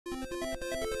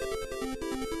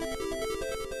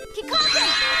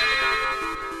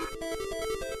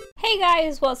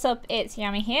guys, what's up? It's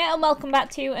Yammy here and welcome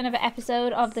back to another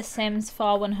episode of the Sims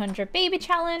 4 100 Baby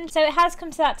Challenge. So it has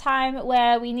come to that time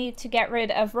where we need to get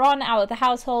rid of Ron out of the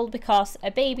household because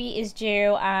a baby is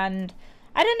due, and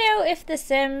I don't know if the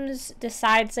Sims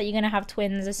decides that you're going to have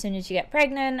twins as soon as you get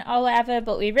pregnant or whatever,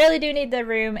 but we really do need the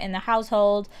room in the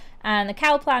household, and the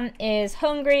cow plant is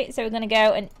hungry, so we're going to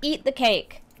go and eat the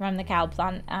cake from the cow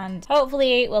plant, and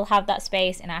hopefully we'll have that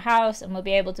space in our house and we'll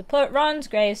be able to put Ron's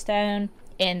gravestone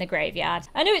in the graveyard.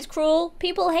 I know it's cruel,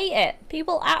 people hate it.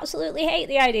 People absolutely hate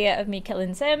the idea of me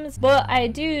killing Sims, but I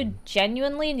do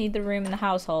genuinely need the room in the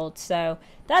household, so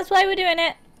that's why we're doing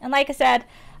it. And like I said,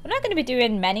 I'm not going to be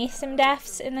doing many Sim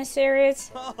deaths in this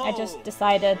series. I just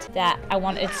decided that I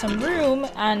wanted some room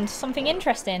and something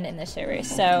interesting in this series.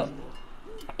 So,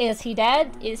 is he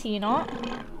dead? Is he not?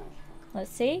 Let's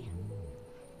see.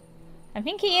 I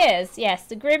think he is. Yes,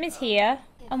 the Grim is here.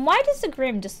 And why does the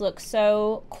Grim just look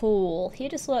so cool? He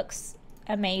just looks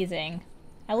amazing.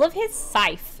 I love his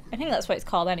scythe. I think that's what it's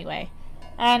called anyway.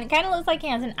 And it kind of looks like he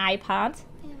has an iPad.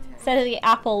 Instead of the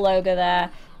Apple logo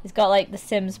there, he's got like the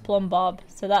Sims plumb bob.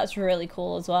 So that's really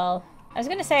cool as well. I was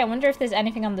going to say, I wonder if there's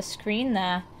anything on the screen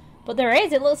there. But there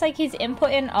is. It looks like he's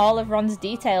inputting all of Ron's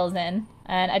details in.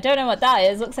 And I don't know what that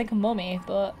is. It looks like a mummy,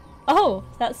 but... Oh,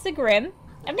 that's the Grim.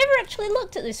 I've never actually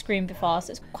looked at this screen before,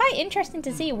 so it's quite interesting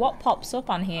to see what pops up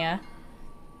on here.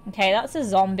 Okay, that's a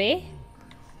zombie.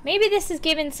 Maybe this is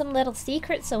giving some little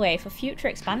secrets away for future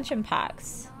expansion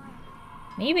packs.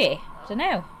 Maybe. I don't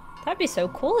know. That'd be so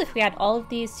cool if we had all of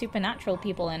these supernatural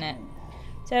people in it.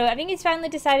 So I think he's finally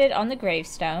decided on the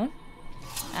gravestone.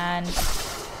 And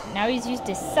now he's used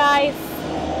his scythe.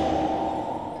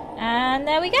 And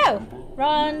there we go.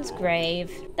 Ron's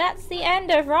grave. That's the end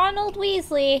of Ronald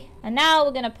Weasley. And now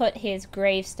we're going to put his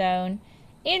gravestone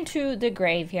into the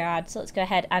graveyard. So let's go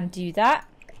ahead and do that.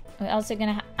 We're also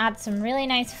going to add some really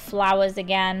nice flowers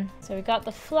again. So we've got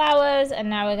the flowers, and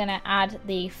now we're going to add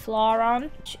the floron,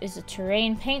 which is a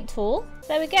terrain paint tool.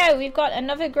 There we go. We've got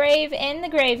another grave in the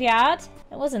graveyard.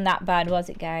 It wasn't that bad, was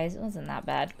it, guys? It wasn't that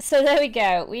bad. So there we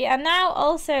go. We are now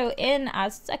also in our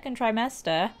second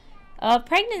trimester of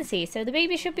pregnancy, so the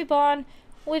baby should be born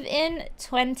within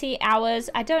 20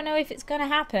 hours. I don't know if it's gonna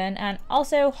happen, and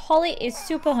also Holly is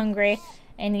super hungry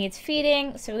and needs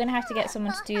feeding, so we're gonna have to get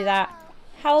someone to do that.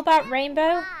 How about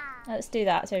Rainbow? Let's do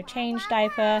that. So change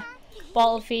diaper,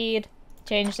 bottle feed,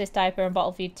 change this diaper and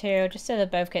bottle feed too, just so they're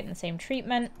both getting the same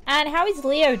treatment. And how is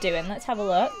Leo doing? Let's have a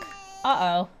look.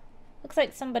 Uh-oh. Looks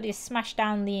like somebody's smashed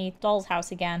down the doll's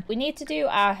house again. We need to do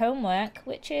our homework,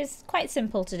 which is quite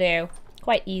simple to do.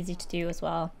 Quite easy to do as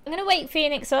well. I'm going to wake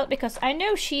Phoenix up because I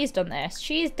know she's done this.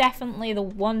 She's definitely the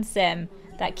one Sim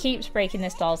that keeps breaking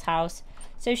this doll's house.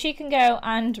 So she can go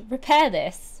and repair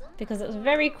this because it's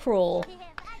very cruel.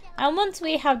 And once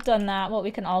we have done that, what we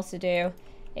can also do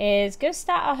is go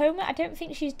start our homework. I don't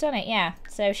think she's done it, yeah.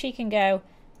 So she can go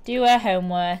do her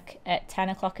homework at 10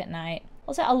 o'clock at night.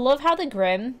 Also, I love how the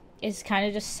Grim is kind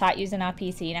of just sat using our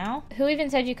PC now. Who even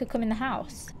said you could come in the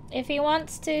house? If he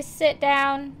wants to sit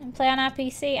down and play on our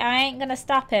PC, I ain't gonna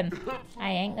stop him. I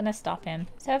ain't gonna stop him.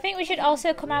 So I think we should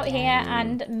also come out here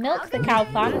and milk the cow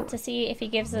plant to see if he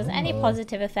gives us any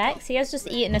positive effects. He has just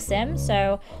eaten a Sim,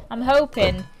 so I'm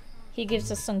hoping he gives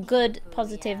us some good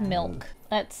positive milk.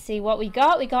 Let's see what we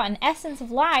got. We got an essence of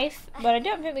life, but I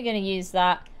don't think we're gonna use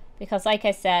that because, like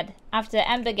I said, after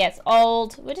Ember gets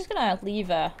old, we're just gonna leave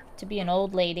her to be an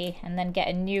old lady and then get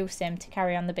a new Sim to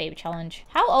carry on the baby challenge.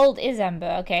 How old is Ember?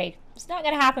 Okay, it's not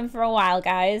gonna happen for a while,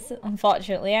 guys,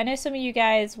 unfortunately. I know some of you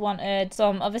guys wanted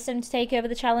some other Sim to take over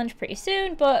the challenge pretty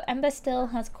soon, but Ember still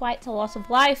has quite a lot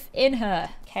of life in her.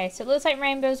 Okay, so it looks like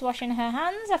Rainbow's washing her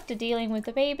hands after dealing with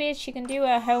the babies. She can do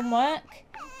her homework,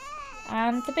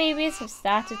 and the babies have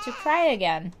started to cry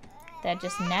again. They're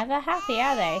just never happy,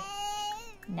 are they?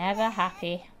 Never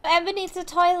happy. Ember needs a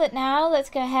toilet now. Let's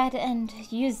go ahead and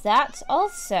use that.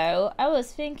 Also, I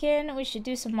was thinking we should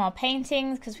do some more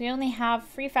paintings because we only have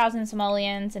 3,000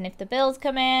 simoleons, and if the bills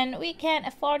come in, we can't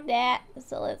afford that.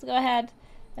 So let's go ahead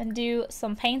and do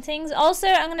some paintings. Also,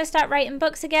 I'm going to start writing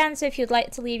books again, so if you'd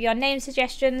like to leave your name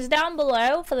suggestions down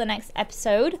below for the next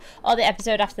episode or the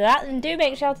episode after that, then do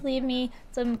make sure to leave me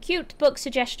some cute book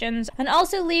suggestions, and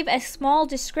also leave a small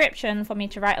description for me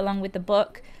to write along with the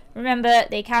book. Remember,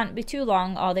 they can't be too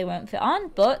long or they won't fit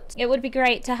on, but it would be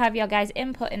great to have your guys'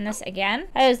 input in this again.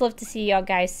 I always love to see your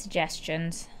guys'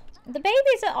 suggestions. The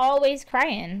babies are always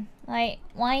crying. Like,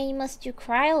 why must you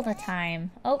cry all the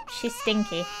time? Oh, she's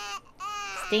stinky.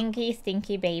 Stinky,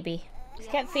 stinky baby.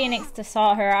 Just get Phoenix to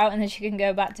sort her out and then she can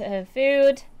go back to her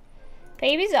food.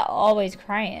 Babies are always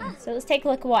crying. So let's take a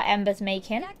look at what Ember's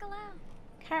making.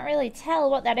 Can't really tell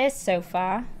what that is so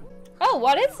far. Oh,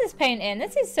 what is this painting?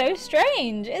 This is so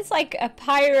strange. It's like a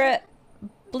pirate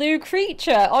blue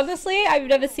creature. Honestly, I've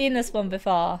never seen this one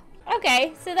before.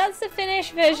 Okay, so that's the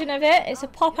finished version of it. It's a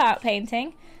pop-out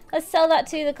painting. Let's sell that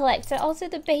to the collector. Also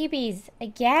the babies.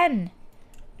 Again.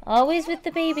 Always with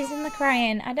the babies and the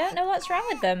crying. I don't know what's wrong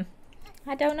with them.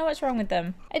 I don't know what's wrong with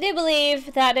them. I do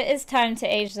believe that it is time to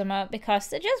age them up because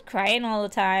they're just crying all the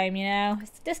time, you know.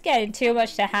 It's just getting too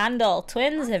much to handle.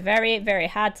 Twins are very, very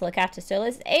hard to look after. So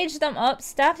let's age them up,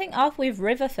 starting off with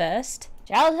River first.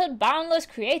 Childhood boundless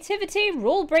creativity,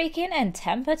 rule breaking, and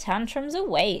temper tantrums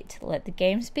await. Let the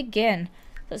games begin.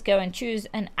 Let's go and choose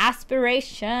an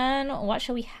aspiration. What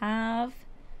shall we have?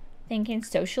 Thinking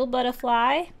social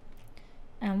butterfly.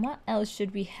 And what else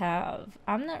should we have?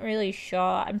 I'm not really sure.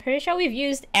 I'm pretty sure we've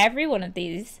used every one of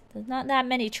these. There's not that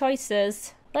many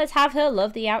choices. Let's have her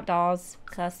love the outdoors.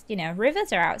 Because, you know,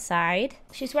 rivers are outside.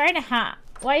 She's wearing a hat.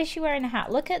 Why is she wearing a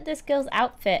hat? Look at this girl's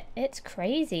outfit. It's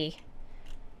crazy.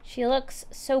 She looks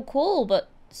so cool, but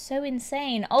so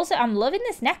insane. Also, I'm loving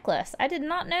this necklace. I did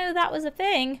not know that was a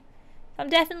thing. I'm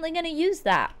definitely going to use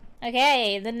that.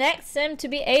 Okay, the next sim to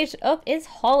be aged up is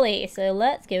Holly. So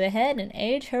let's go ahead and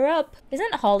age her up.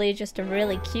 Isn't Holly just a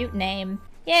really cute name?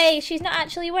 Yay, she's not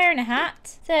actually wearing a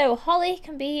hat. So Holly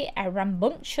can be a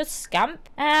rambunctious scamp.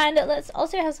 And let's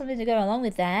also have something to go along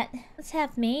with that. Let's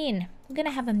have mean. We're going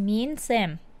to have a mean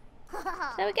sim.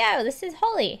 There we go. This is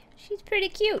Holly. She's pretty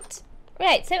cute.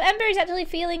 Right, so Ember is actually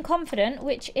feeling confident,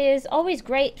 which is always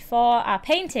great for our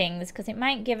paintings because it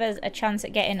might give us a chance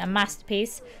at getting a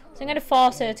masterpiece. So I'm going to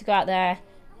force her to go out there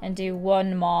and do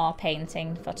one more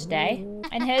painting for today.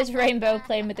 And here's Rainbow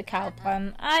playing with the cow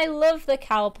plant. I love the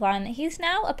cow plant. He's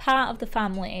now a part of the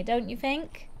family, don't you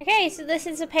think? Okay, so this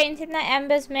is a painting that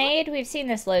Ember's made. We've seen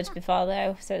this loads before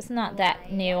though, so it's not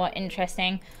that new or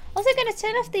interesting. Also going to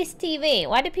turn off this TV.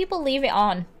 Why do people leave it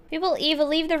on? People either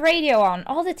leave the radio on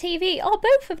or the TV or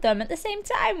both of them at the same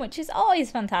time, which is always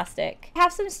fantastic. I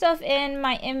have some stuff in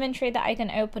my inventory that I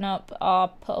can open up or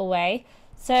put away.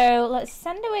 So let's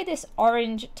send away this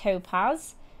orange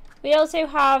topaz. We also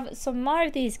have some more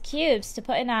of these cubes to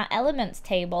put in our elements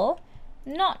table.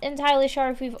 Not entirely sure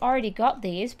if we've already got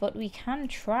these, but we can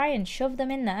try and shove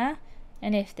them in there.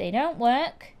 And if they don't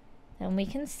work, then we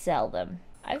can sell them.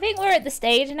 I think we're at the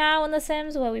stage now in The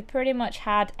Sims where we pretty much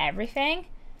had everything.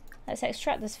 Let's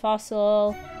extract this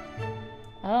fossil.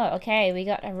 Oh, okay, we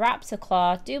got a raptor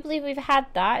claw. Do believe we've had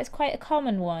that. It's quite a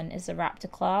common one, is the raptor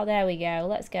claw. There we go.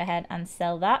 Let's go ahead and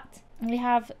sell that. And we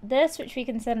have this, which we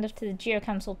can send off to the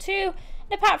geocancel too.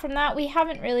 And apart from that, we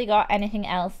haven't really got anything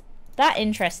else that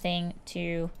interesting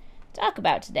to talk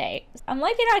about today. I'm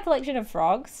liking our collection of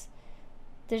frogs.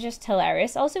 They're just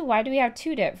hilarious. Also, why do we have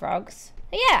 2 dirt frogs?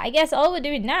 But yeah, I guess all we're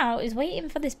doing now is waiting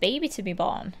for this baby to be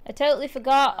born. I totally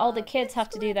forgot all the kids have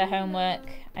to do their homework.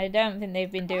 I don't think they've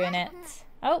been doing it.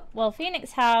 Oh, well,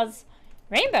 Phoenix has,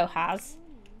 Rainbow has,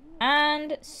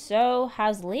 and so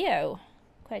has Leo.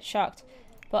 Quite shocked.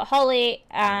 But Holly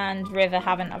and River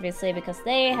haven't, obviously, because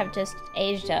they have just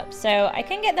aged up. So I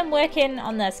can get them working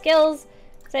on their skills.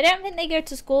 So I don't think they go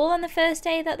to school on the first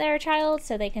day that they're a child,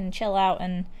 so they can chill out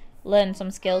and learn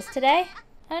some skills today.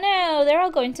 Oh no, they're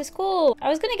all going to school. I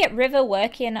was going to get River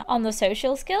working on the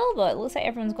social skill, but it looks like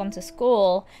everyone's gone to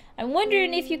school. I'm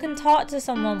wondering if you can talk to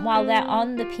someone while they're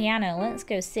on the piano. Let's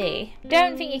go see.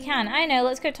 Don't think you can. I know,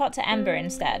 let's go talk to Ember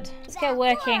instead. Let's get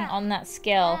working on that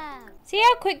skill. See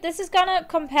how quick this has gone up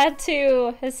compared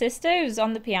to her sister who's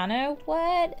on the piano?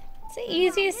 What? It's the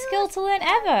easiest skill to learn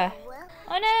ever.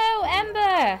 Oh no,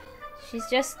 Ember! She's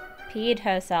just peed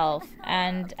herself,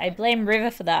 and I blame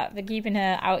River for that, for keeping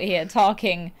her out here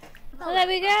talking. Well, there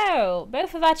we go.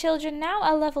 Both of our children now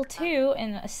are level 2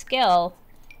 in a skill,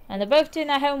 and they're both doing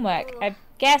their homework. I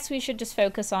guess we should just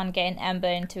focus on getting Ember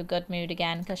into a good mood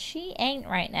again, because she ain't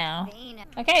right now.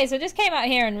 Okay, so I just came out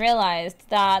here and realized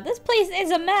that this place is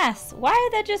a mess. Why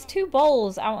are there just 2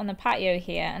 bowls out on the patio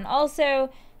here? And also,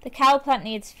 the cow plant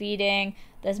needs feeding.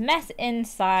 There's mess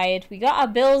inside. We got our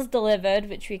bills delivered,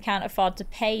 which we can't afford to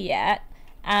pay yet.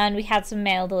 And we had some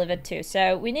mail delivered too.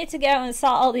 So we need to go and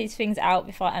sort all these things out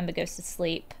before Ember goes to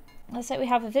sleep. Looks like we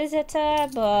have a visitor,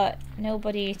 but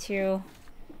nobody to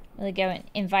really go and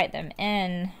invite them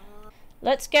in.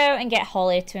 Let's go and get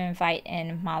Holly to invite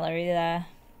in Mallory there.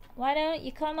 Why don't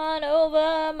you come on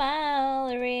over,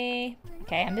 Mallory?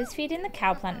 Okay, Ember's feeding the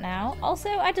cow plant now. Also,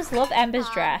 I just love Ember's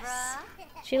dress.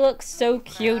 She looks so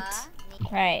cute.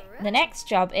 Right, the next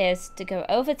job is to go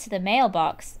over to the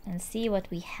mailbox and see what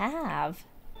we have.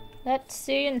 Let's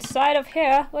see inside of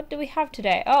here. What do we have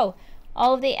today? Oh,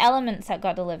 all of the elements that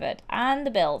got delivered and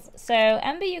the bills. So,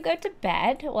 Ember, you go to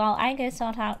bed while I go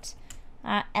sort out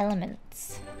our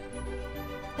elements.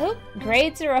 Oh,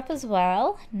 grades are up as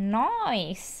well.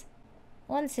 Nice.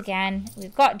 Once again,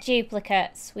 we've got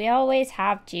duplicates. We always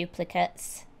have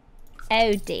duplicates.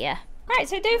 Oh dear. Right,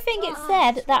 so I don't think it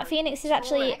said that Phoenix is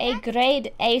actually a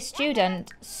grade A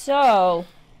student. So,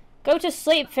 go to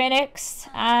sleep, Phoenix,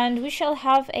 and we shall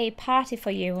have a party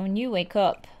for you when you wake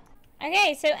up.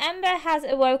 Okay, so Ember has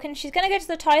awoken. She's going to go to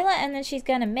the toilet and then she's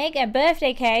going to make a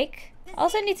birthday cake.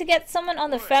 Also need to get someone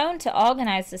on the phone to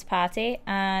organise this party.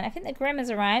 And I think the Grim has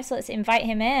arrived, so let's invite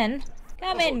him in.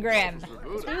 Come in, Grim. So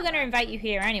we were going to invite you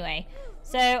here anyway.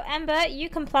 So, Ember, you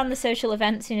can plan the social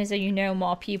event as soon as you know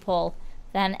more people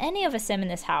than any other sim in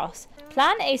this house.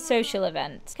 Plan a social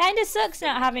event. Kinda sucks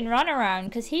not having Ron around,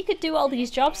 because he could do all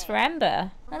these jobs for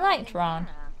Ember. I liked Ron.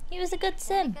 He was a good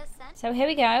sim. So here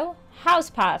we go. House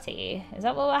party. Is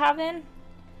that what we're having?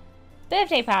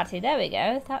 Birthday party. There we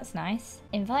go. That's nice.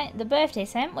 Invite the birthday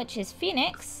sim, which is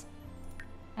Phoenix.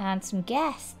 And some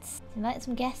guests. Invite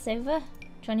some guests over.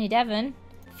 Johnny Devon.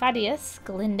 Thaddeus.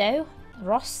 Galindo.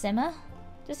 Ross Simmer.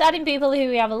 Just adding people who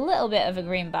we have a little bit of a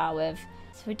green bar with.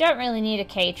 So we don't really need a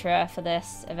caterer for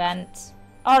this event.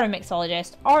 Or a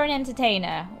mixologist. Or an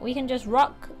entertainer. We can just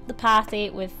rock the party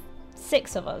with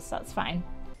 6 of us. That's fine.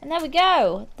 And there we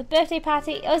go. The birthday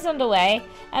party is underway.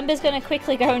 Ember's going to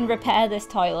quickly go and repair this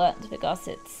toilet because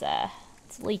it's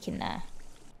leaking there.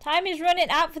 Time is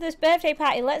running out for this birthday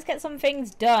party. Let's get some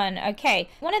things done. Okay,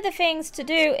 one of the things to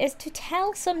do is to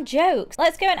tell some jokes.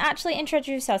 Let's go and actually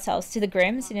introduce ourselves to the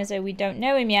Grim, seeing as though we don't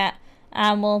know him yet.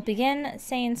 And we'll begin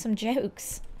saying some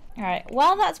jokes. Alright,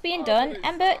 while that's being done,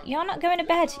 Ember, you're not going to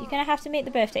bed. You're going to have to make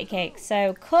the birthday cake.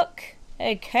 So, cook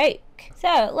a cake.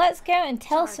 So, let's go and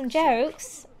tell some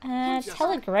jokes.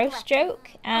 Tell a gross joke,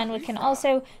 and we can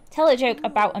also tell a joke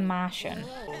about a Martian.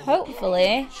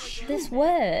 Hopefully, this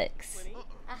works.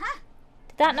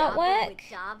 Did that not work?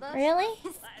 Really?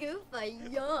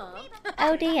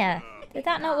 Oh dear. Did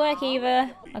that not work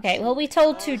either? Okay, well we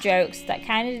told 2 jokes that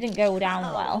kind of didn't go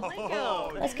down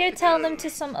well. Let's go tell them to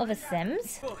some other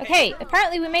Sims. Okay,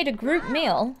 apparently we made a group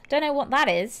meal. Don't know what that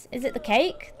is. Is it the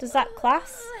cake? Does that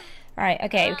class? Right,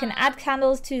 okay, we can add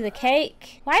candles to the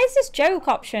cake. Why is this joke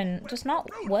option just not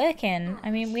working? I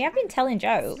mean, we have been telling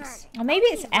jokes. Or maybe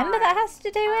it's Ember that has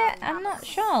to do it? I'm not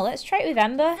sure. Let's try it with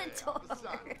Ember.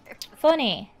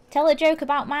 Funny. Tell a joke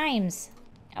about mimes.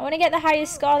 I want to get the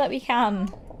highest score that we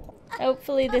can.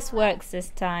 Hopefully this works this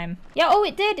time. Yeah, oh,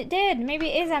 it did, it did. Maybe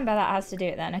it is Ember that has to do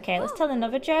it then. Okay, let's tell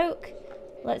another joke.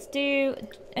 Let's do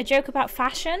a joke about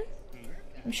fashion.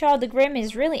 I'm sure the Grim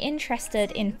is really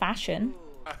interested in fashion.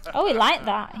 Oh, he liked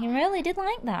that. He really did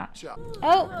like that.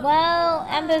 Oh, well,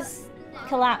 Ember's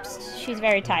collapsed. She's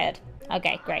very tired.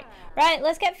 Okay, great. Right,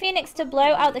 let's get Phoenix to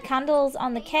blow out the candles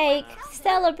on the cake.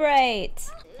 Celebrate!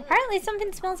 Apparently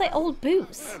something smells like old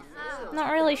boots.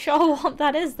 Not really sure what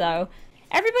that is, though.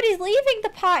 Everybody's leaving the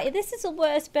party. This is the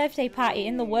worst birthday party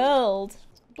in the world.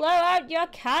 Blow out your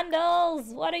candles!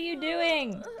 What are you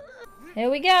doing? Here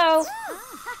we go.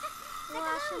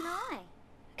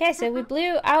 Okay, so we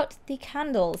blew out the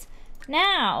candles.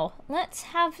 Now, let's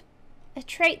have a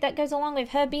trait that goes along with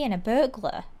her being a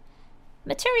burglar.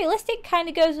 Materialistic kind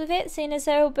of goes with it, seeing as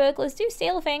though burglars do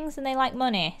steal things and they like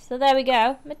money. So there we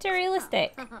go.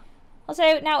 Materialistic.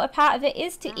 Also, now a part of it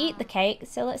is to eat the cake,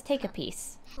 so let's take a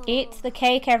piece. Eat the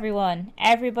cake, everyone.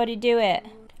 Everybody do it.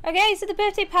 Okay, so the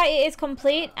birthday party is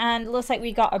complete, and it looks like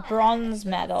we got a bronze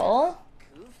medal.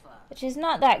 Which is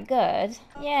not that good.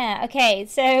 Yeah, okay,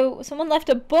 so someone left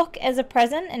a book as a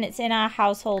present and it's in our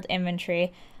household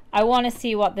inventory. I want to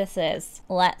see what this is.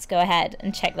 Let's go ahead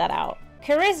and check that out.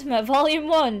 Charisma, Volume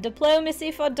 1,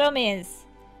 Diplomacy for Dummies.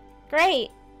 Great.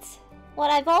 What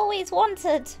I've always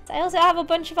wanted. I also have a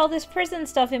bunch of all this prison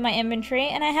stuff in my inventory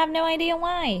and I have no idea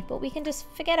why, but we can just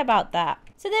forget about that.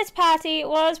 So this party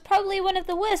was probably one of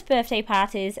the worst birthday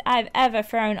parties I've ever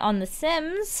thrown on The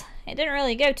Sims. It didn't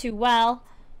really go too well.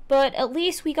 But at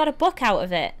least we got a book out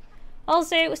of it.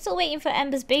 Also, we're still waiting for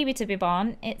Ember's baby to be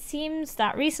born. It seems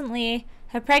that recently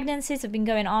her pregnancies have been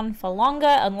going on for longer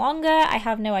and longer. I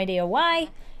have no idea why.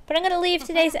 But I'm going to leave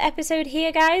today's episode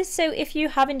here, guys. So if you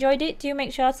have enjoyed it, do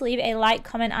make sure to leave a like,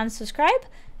 comment, and subscribe.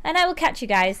 And I will catch you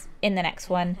guys in the next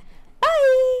one.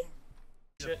 Bye!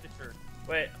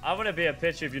 Wait, I'm going to be a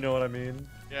pitch if you know what I mean.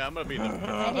 Yeah, I'm going to be the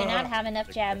I do not have enough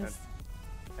gems.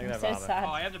 I'm so sad. Oh,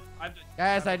 I have to...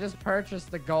 Guys, I just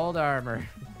purchased the gold armor.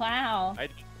 Wow.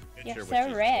 You're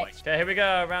so rich. Okay, here we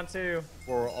go. Round 2.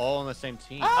 We're all on the same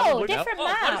team. Oh, different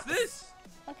maps. What is this?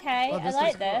 Okay, I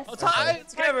like this. Oh, Ty!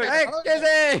 Excuse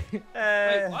me!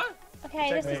 Hey. Wait, what?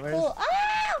 Okay, this is where's- cool.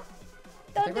 Ah!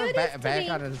 Don't do this to me. Back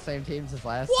onto the same teams as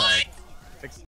last time.